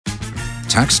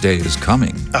Tax day is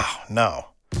coming. Oh, no.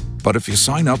 But if you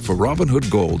sign up for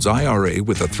Robinhood Gold's IRA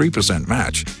with a 3%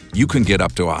 match, you can get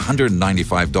up to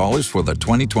 $195 for the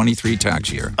 2023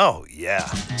 tax year. Oh, yeah.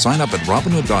 Sign up at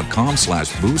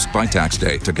Robinhood.com/boost by tax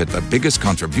day to get the biggest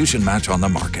contribution match on the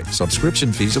market.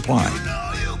 Subscription fees apply.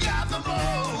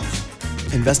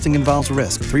 Investing involves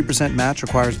risk. 3% match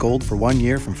requires gold for 1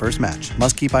 year from first match.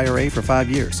 Must keep IRA for 5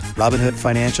 years. Robinhood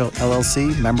Financial,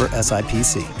 LLC, member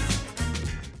SIPC.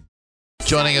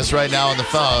 Joining us right now on the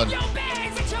phone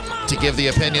to give the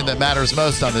opinion that matters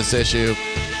most on this issue.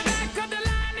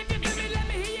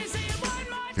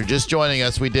 If you're just joining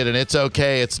us, we did an It's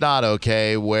Okay, It's Not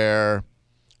Okay, where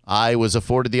I was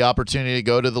afforded the opportunity to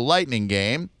go to the Lightning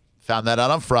game. Found that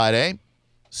out on Friday.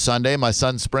 Sunday, my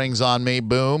son springs on me.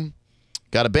 Boom.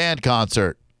 Got a band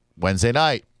concert. Wednesday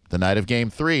night, the night of Game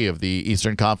 3 of the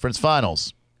Eastern Conference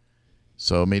Finals.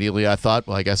 So immediately I thought,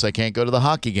 well, I guess I can't go to the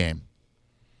hockey game.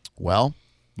 Well,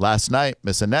 last night,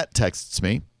 Miss Annette texts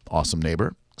me, awesome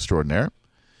neighbor extraordinaire,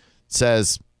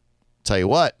 says, tell you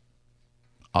what,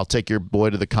 I'll take your boy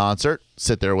to the concert,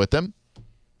 sit there with him,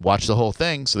 watch the whole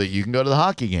thing so that you can go to the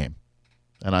hockey game.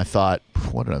 And I thought,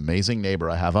 what an amazing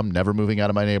neighbor I have. I'm never moving out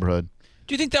of my neighborhood.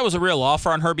 Do you think that was a real offer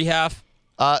on her behalf?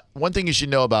 One thing you should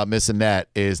know about Miss Annette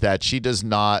is that she does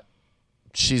not,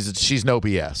 she's no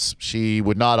BS. She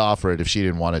would not offer it if she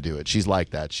didn't want to do it. She's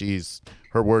like that.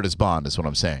 Her word is bond is what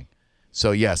I'm saying.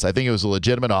 So, yes, I think it was a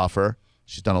legitimate offer.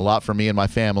 She's done a lot for me and my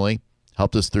family,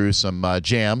 helped us through some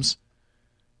jams,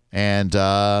 and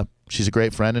she's a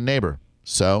great friend and neighbor.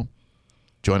 So,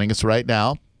 joining us right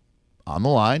now on the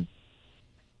line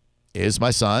is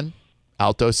my son,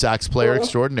 alto sax player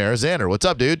extraordinaire, Xander. What's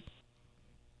up, dude?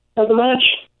 Nothing much.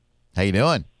 How you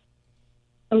doing?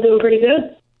 I'm doing pretty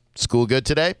good. School good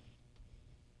today?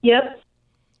 Yep.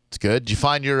 It's good. Did you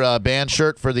find your band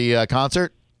shirt for the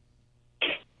concert?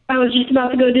 I was just about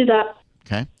to go do that.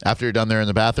 Okay. After you're done there in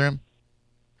the bathroom?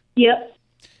 Yep.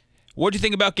 What did you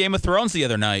think about Game of Thrones the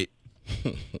other night?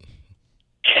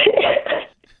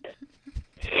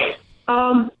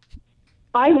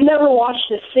 I've never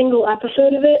watched a single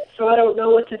episode of it, so I don't know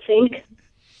what to think.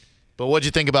 But what'd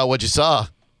you think about what you saw?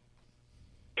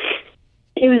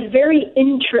 It was very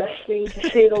interesting, to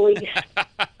say the least.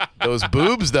 Those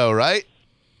boobs, though, right?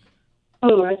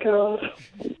 Oh, my God.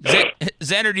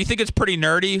 Xander, do you think it's pretty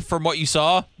nerdy from what you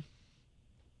saw?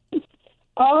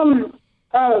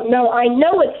 No, I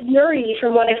know it's nerdy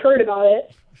from what I've heard about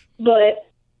it, but,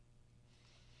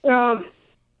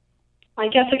 I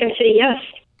guess I can say yes.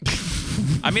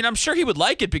 I mean, I'm sure he would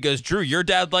like it because, Drew, your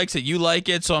dad likes it, you like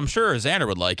it, so I'm sure Xander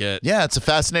would like it. Yeah, it's a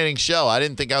fascinating show. I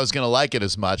didn't think I was going to like it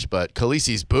as much, but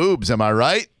Khaleesi's boobs, am I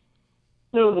right?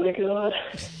 Oh, my God.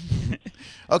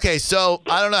 Okay, so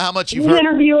I don't know how much you've Is the heard.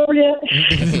 interview over yet?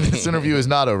 This interview is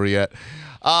not over yet.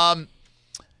 I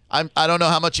don't know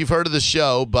how much you've heard of the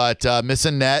show, but Miss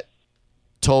Annette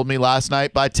told me last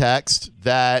night by text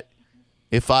that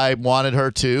if I wanted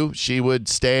her to, she would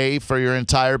stay for your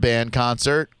entire band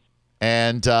concert,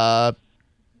 and I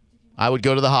would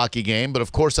go to the hockey game. But,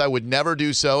 of course, I would never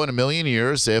do so in a million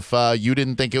years if you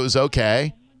didn't think it was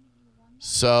okay.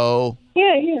 So...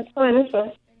 Yeah, it's fine. It's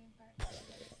fine.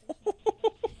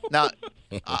 Now,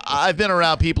 I've been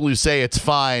around people who say it's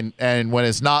fine, and when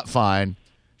it's not fine,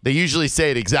 they usually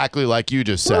say it exactly like you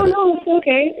just said it. No, it's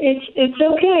okay. It's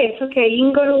okay. It's okay. You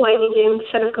can go to the Lightning game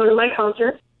instead of going to my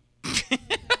concert.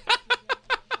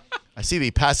 I see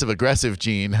the passive-aggressive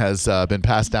gene has been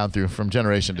passed down through from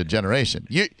generation to generation.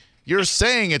 You're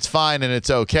saying it's fine and it's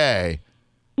okay.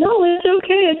 No, it's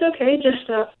okay. It's okay. Just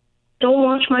don't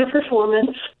watch my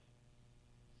performance.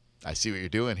 I see what you're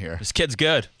doing here. This kid's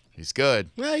good. He's good.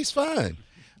 Yeah, he's fine.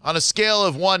 On a scale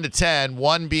of 1 to 10,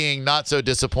 1 being not so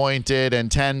disappointed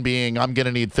and 10 being I'm going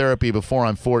to need therapy before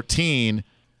I'm 14,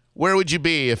 where would you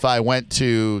be if I went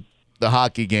to the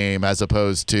hockey game as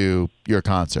opposed to your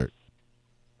concert?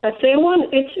 I'd say 1.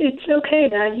 It's okay,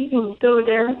 Dad. You can go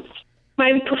there.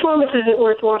 My performance isn't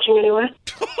worth watching anyway.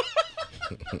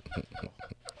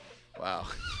 Wow.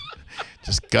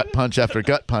 Just gut punch after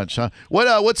gut punch, huh?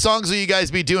 What songs will you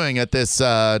guys be doing at this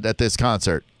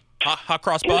concert? Hot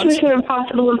cross It's buns? Mission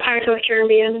Impossible and Pirates of the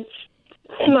Caribbean.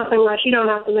 It's nothing much. You don't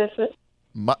have to miss it.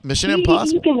 Mission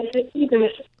Impossible? You can miss it. You can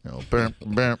miss it.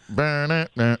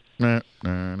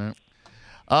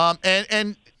 Oh,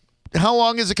 and how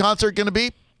long is the concert going to be?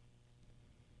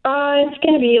 It's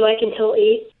going to be like until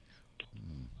 8.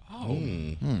 Oh,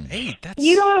 8. That's...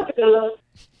 You don't have to go though.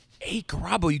 8,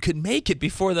 Garabo, you could make it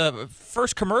before the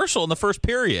first commercial in the first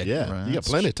period. Yeah, Right, you got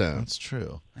plenty of time. That's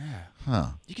true. Yeah. Huh.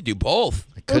 You could do both.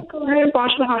 Go ahead and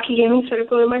watch the hockey game instead of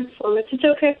going to my performance. It's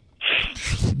okay.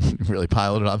 Really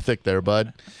piling it on thick there,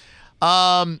 bud.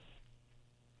 Let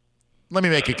me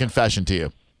make a confession to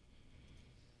you.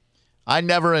 I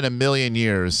never in a million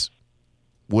years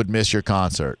would miss your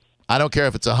concert. I don't care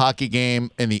if it's a hockey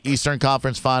game in the Eastern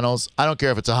Conference Finals. I don't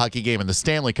care if it's a hockey game in the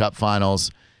Stanley Cup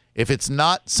Finals. If it's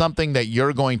not something that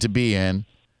you're going to be in,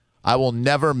 I will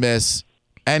never miss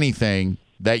anything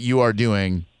that you are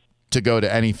doing to go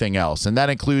to anything else. And that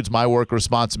includes my work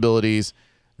responsibilities.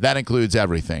 That includes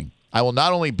everything. I will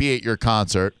not only be at your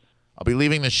concert, I'll be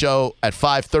leaving the show at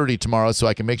 5:30 tomorrow so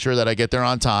I can make sure that I get there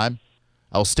on time.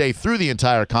 I'll stay through the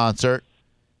entire concert.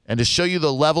 And to show you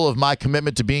the level of my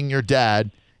commitment to being your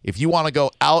dad, if you want to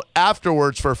go out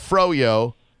afterwards for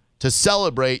Froyo to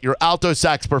celebrate your alto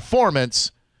sax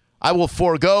performance, I will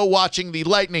forego watching the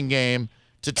Lightning game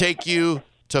to take you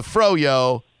to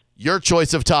Froyo, your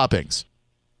choice of toppings.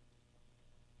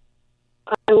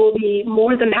 I will be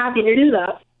more than happy to do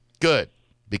that. Good,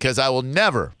 because I will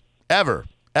never, ever,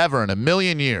 ever in a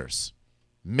million years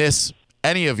miss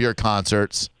any of your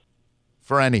concerts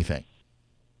for anything.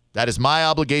 That is my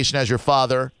obligation as your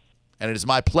father, and it is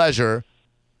my pleasure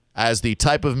as the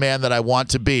type of man that I want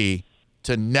to be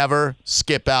to never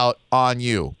skip out on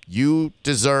you. You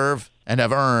deserve and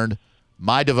have earned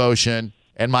my devotion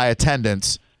and my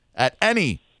attendance at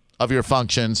any of your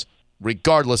functions,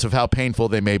 regardless of how painful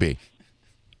they may be.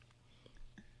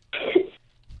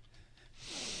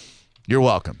 You're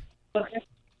welcome. Okay.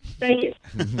 Thank you.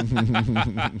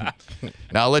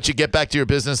 Now I'll let you get back to your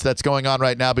business that's going on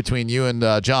right now between you and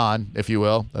John, if you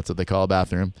will. That's what they call a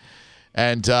bathroom.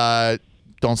 And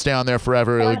don't stay on there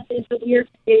forever. It's a weird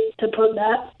way to put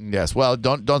that. Yes, well,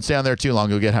 don't stay on there too long.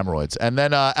 You'll get hemorrhoids. And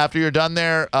then after you're done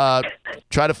there,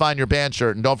 try to find your band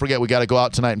shirt. And don't forget, we got to go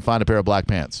out tonight and find a pair of black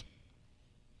pants.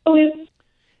 Okay.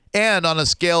 And on a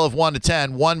scale of 1 to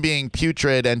 10, 1 being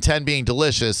putrid and 10 being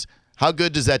delicious, how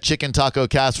good does that chicken taco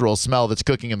casserole smell that's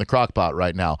cooking in the crock pot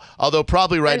right now? Although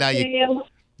probably right now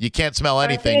you can't smell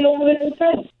anything.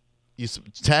 10.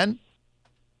 10?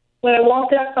 When I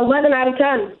walked out, 11 out of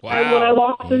 10. Wow. And when I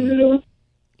walked through the room,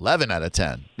 11 out of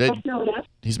 10. I know that.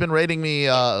 He's been rating me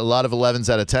a lot of 11s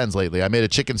out of 10s lately. I made a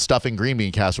chicken stuffing green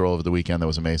bean casserole over the weekend. That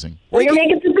was amazing. Well, you're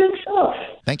making some good stuff.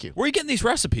 Thank you. Where are you getting these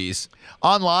recipes?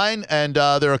 Online, and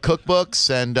there are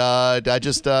cookbooks, and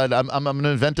I'm an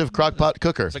inventive crockpot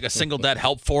cooker. It's like a single dad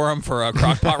help forum for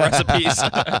crockpot recipes.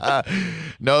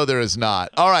 No, there is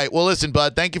not. All right. Well, listen,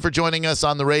 bud, thank you for joining us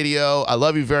on the radio. I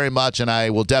love you very much, and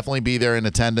I will definitely be there in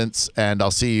attendance, and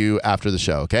I'll see you after the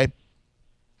show, okay?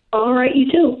 All right,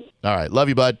 you too. All right. Love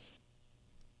you, bud.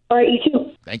 All right, you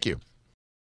too. Thank you.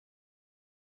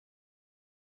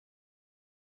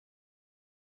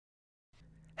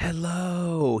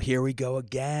 Hello, here we go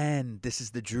again. This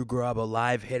is the Drew Garabo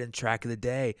live hidden track of the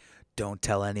day. Don't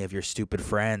tell any of your stupid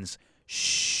friends.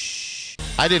 Shh.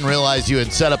 I didn't realize you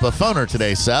had set up a phoner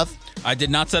today, Seth. I did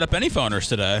not set up any phoners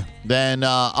today. Then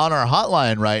on our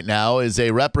hotline right now is a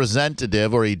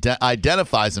representative, or he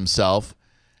identifies himself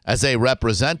as a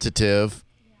representative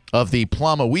of the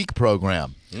Plum a Week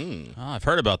program. I've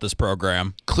heard about this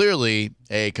program. Clearly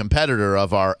a competitor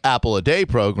of our Apple a Day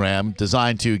program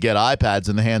designed to get iPads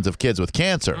in the hands of kids with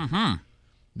cancer. Mm-hmm.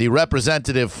 The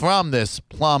representative from this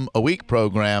Plum a Week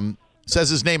program says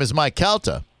his name is Mike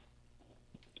Calta.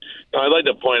 Now, I'd like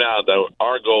to point out that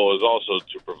our goal is also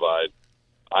to provide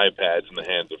iPads in the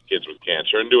hands of kids with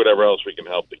cancer and do whatever else we can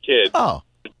help the kids. Oh.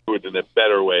 Do it in a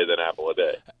better way than Apple a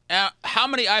Day. How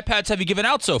many iPads have you given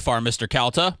out so far, Mr.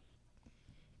 Calta?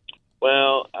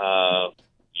 Well,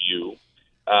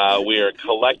 we are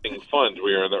collecting funds.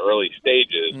 We are in the early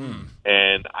stages,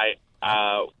 and I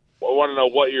want to know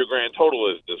what your grand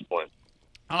total is at this point.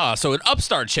 So an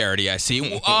upstart charity, I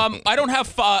see. I don't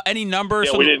have any numbers.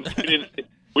 Yeah,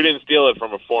 we didn't steal it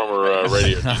from a former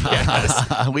radio.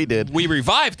 Yes. We did. We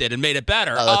revived it and made it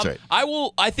better. Oh, that's right.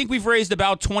 I think we've raised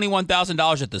about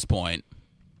 $21,000 at this point.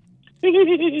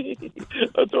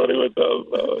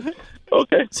 $21,000.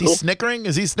 Okay. Is he snickering?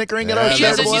 Is he snickering at He our is,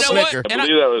 charitable and you know what? snicker? I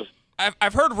believe that was.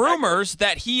 I've heard rumors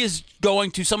that he is going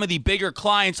to some of the bigger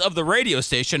clients of the radio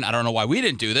station. I don't know why we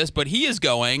didn't do this, but he is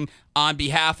going on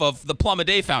behalf of the Plum a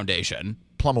Day Foundation.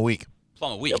 Plum a Week.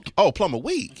 Plum a Week. Yep. Oh, Plum a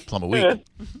Week. Plum a Week. Yeah.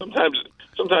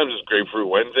 Sometimes it's Grapefruit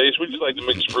Wednesdays. We just like to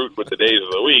mix fruit with the days of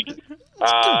the week.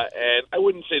 And I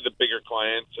wouldn't say the bigger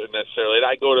clients necessarily.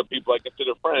 I go to people I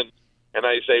consider friends, and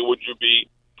I say, would you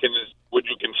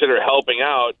consider helping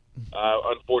out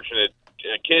unfortunate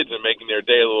kids and making their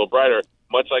day a little brighter?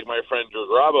 much like my friend Drew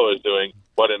Garabo is doing,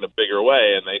 but in a bigger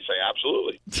way, and they say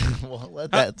absolutely. Well,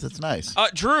 that's nice.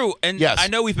 Drew, and yes. I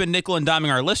know we've been nickel and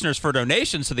diming our listeners for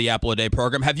donations to the Apple a Day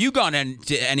program. Have you gone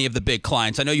into any of the big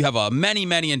clients? I know you have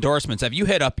many endorsements. Have you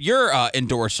hit up your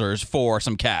endorsers for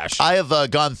some cash? I have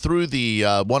gone through the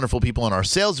wonderful people in our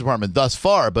sales department thus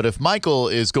far, but if Michael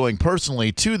is going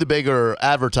personally to the bigger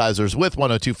advertisers with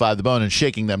 102.5 The Bone and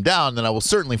shaking them down, then I will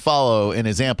certainly follow in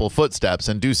his ample footsteps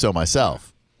and do so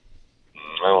myself.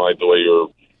 I don't like the way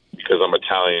because I'm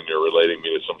Italian, you're relating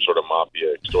me to some sort of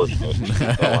mafia extortionist.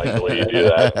 I don't like the way you do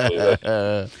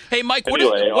that. Hey, Mike,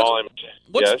 anyway,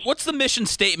 what's the mission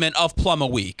statement of Plum a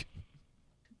Week?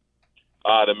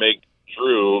 To make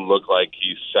Drew look like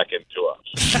he's second to us.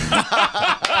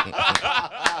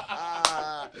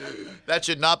 That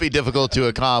should not be difficult to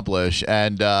accomplish,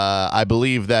 and I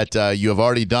believe that you have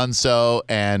already done so,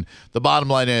 and the bottom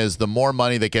line is the more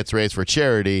money that gets raised for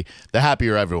charity, the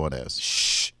happier everyone is.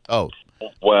 Shh. Oh.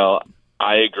 Well,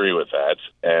 I agree with that,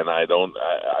 and I don't.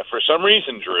 For some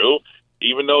reason, Drew,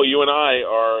 even though you and I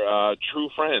are true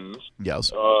friends,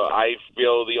 yes, I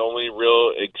feel the only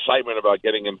real excitement about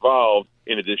getting involved,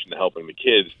 in addition to helping the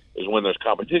kids, is when there's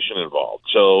competition involved.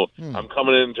 So I'm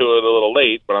coming into it a little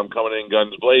late, but I'm coming in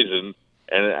guns blazing,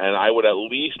 and I would at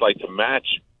least like to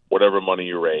match whatever money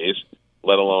you raise,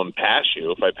 let alone pass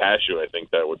you. If I pass you, I think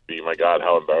that would be, my God,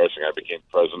 how embarrassing. I became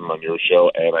president on your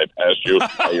show, and I passed you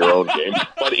at your own game.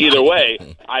 But either way,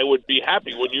 I would be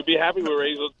happy. Wouldn't you be happy we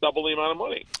raise double the amount of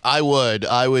money? I would.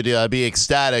 I would be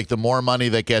ecstatic. The more money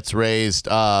that gets raised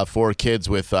for kids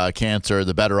with cancer,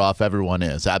 the better off everyone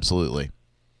is. Absolutely.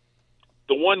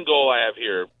 The one goal I have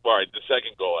here, the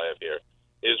second goal I have here,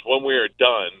 is when we are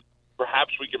done,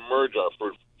 perhaps we can merge our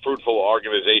fruitful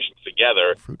organizations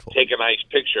together, take a nice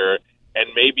picture, and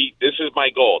maybe, this is my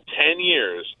goal, 10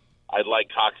 years, I'd like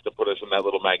Cox to put us in that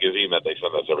little magazine that they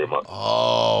send us every month.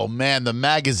 Oh, man, the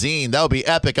magazine. That would be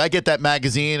epic. I get that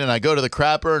magazine, and I go to the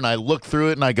crapper, and I look through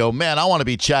it, and I go, man, I want to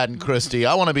be Chad and Christie.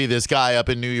 I want to be this guy up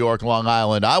in New York, Long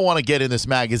Island. I want to get in this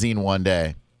magazine one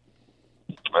day.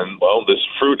 And, well, this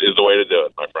fruit is the way to do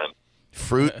it, my friend.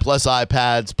 Fruit plus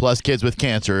iPads plus kids with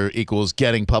cancer equals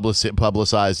getting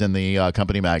publicized in the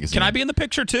company magazine. Can I be in the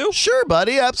picture, too? Sure,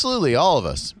 buddy. Absolutely. All of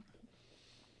us.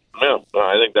 Yeah,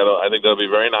 I think that'll be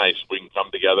very nice. We can come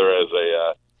together as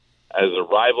a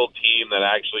rival team that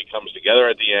actually comes together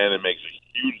at the end and makes a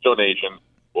huge donation.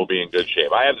 We'll be in good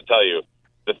shape. I have to tell you,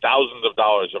 the thousands of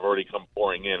dollars have already come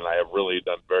pouring in, and I have really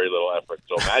done very little effort.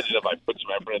 So imagine if I put some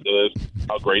effort into this,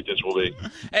 how great this will be.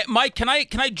 Hey, Mike, can I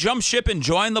jump ship and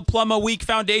join the Plum a Week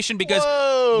Foundation? Because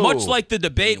much like the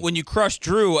debate when you crushed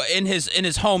Drew in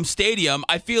his home stadium,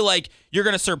 I feel like you're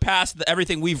going to surpass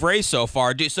everything we've raised so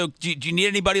far. Do you need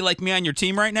anybody like me on your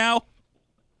team right now?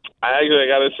 I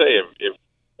got to say, if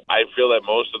I feel that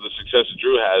most of the success that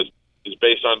Drew has is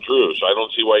based on Drew, so I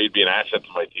don't see why you'd be an asset to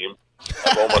my team.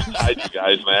 I've almost tied you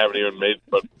guys, and I haven't even made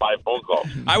but 5 phone calls.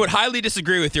 I would highly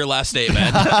disagree with your last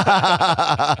statement.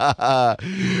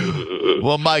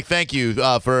 Well, Mike, thank you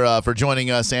for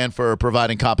joining us and for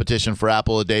providing competition for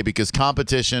Apple a Day, because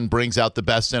competition brings out the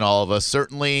best in all of us,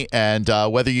 certainly. And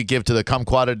whether you give to the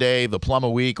Kumquat a Day, the Plum a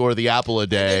Week, or the Apple a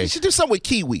Day. You should do something with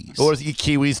kiwis. Or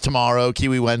kiwis tomorrow,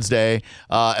 Kiwi Wednesday.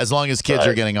 As long as kids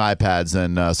are getting iPads,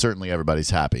 then certainly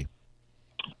everybody's happy.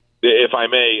 If I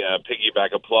may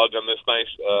piggyback a plug on this nice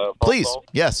phone Please, call.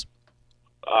 yes.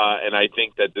 And I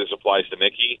think that this applies to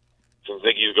Nikki, since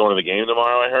Nikki's going to the game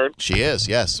tomorrow, I heard. She is,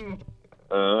 yes.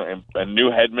 And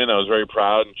new Headman, I was very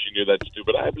proud, and she knew that too,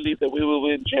 but I believe that we will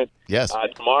win, Jen. Yes.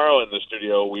 Tomorrow in the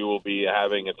studio, we will be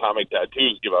having Atomic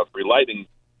Tattoos give out free lightning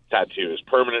tattoos,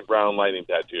 permanent brown lightning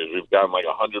tattoos. We've gotten like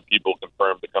 100 people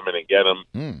confirmed to come in and get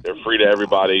them. They're free to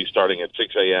everybody starting at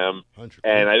 6 a.m.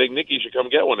 And I think Nikki should come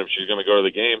get one if she's going to go to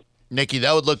the game. Nikki,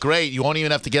 that would look great. You won't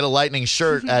even have to get a lightning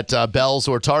shirt at Bell's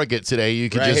or Target today. You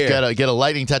could just get a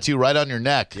lightning tattoo right on your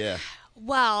neck. Yeah.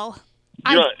 Well,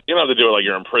 you don't have to do it like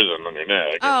you're in prison on your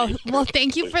neck. Oh, well,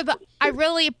 thank you for I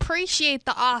really appreciate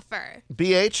the offer.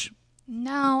 BH?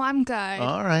 No, I'm good.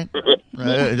 All right.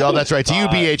 Oh, that's right. To you,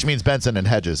 BH means Benson and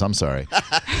Hedges. I'm sorry.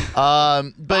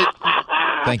 But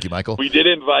thank you, Michael. We did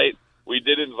invite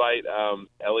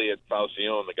Elliot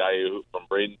Falcione, the guy from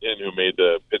Bradenton who made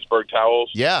the Pittsburgh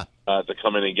towels. Yeah. To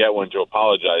come in and get one to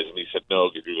apologize, and he said no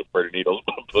because he was afraid of needles,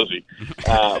 but pussy.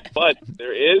 But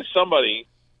there is somebody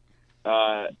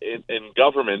in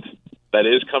government that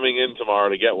is coming in tomorrow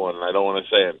to get one, and I don't want to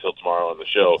say it until tomorrow on the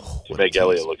show to make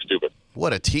Elliot look stupid.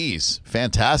 What a tease.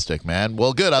 Fantastic, man.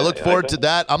 Well, good. I look forward to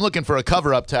that. I'm looking for a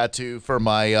cover-up tattoo for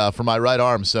my right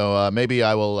arm, so maybe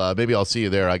I'll see you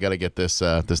there. I got to get this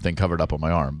thing covered up on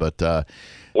my arm. But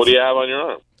what do you have on your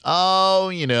arm? Oh,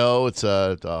 it's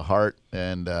a heart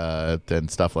and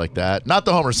stuff like that. Not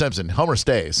the Homer Simpson. Homer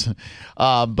stays.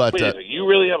 But Wait, you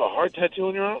really have a heart tattoo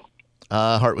on your arm?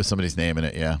 Heart with somebody's name in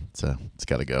it. Yeah, it's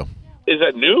got to go. Is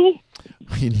that new?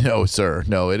 No, sir.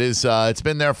 No, it is. It's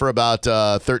been there for about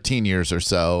 13 years or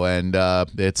so, and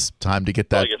it's time to get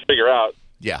that. I can figure out.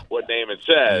 Yeah. What name it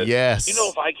says. Yes.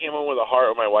 If I came home with a heart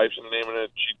with my wife's name in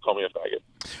it, she'd call me a faggot.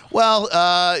 Well,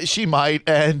 she might,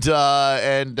 and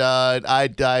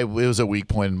it was a weak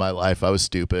point in my life. I was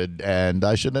stupid, and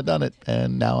I shouldn't have done it,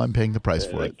 and now I'm paying the price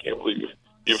for it. I can't believe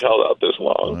you've held out this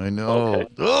long. I know.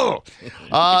 Okay.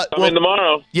 Come in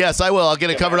tomorrow. Yes, I will. I'll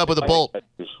get it covered up with a bolt.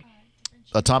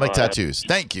 Atomic All right. tattoos.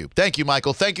 Thank you,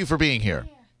 Michael. Thank you for being here.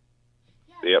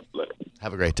 Yep. Later.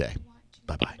 Have a great day.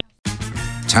 Bye-bye.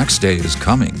 Tax day is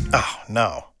coming. Oh,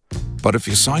 no. But if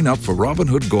you sign up for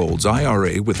Robinhood Gold's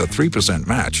IRA with a 3%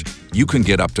 match, you can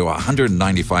get up to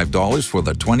 $195 for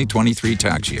the 2023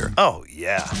 tax year. Oh,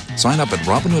 yeah. Sign up at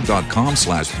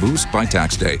Robinhood.com/boost by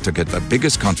tax day to get the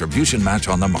biggest contribution match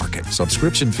on the market.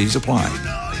 Subscription fees apply.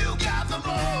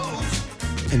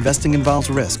 Investing involves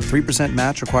risk. 3%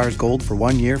 match requires gold for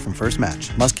 1 year from first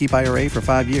match. Must keep IRA for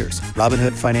 5 years.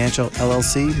 Robinhood Financial,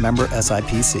 LLC, member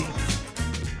SIPC.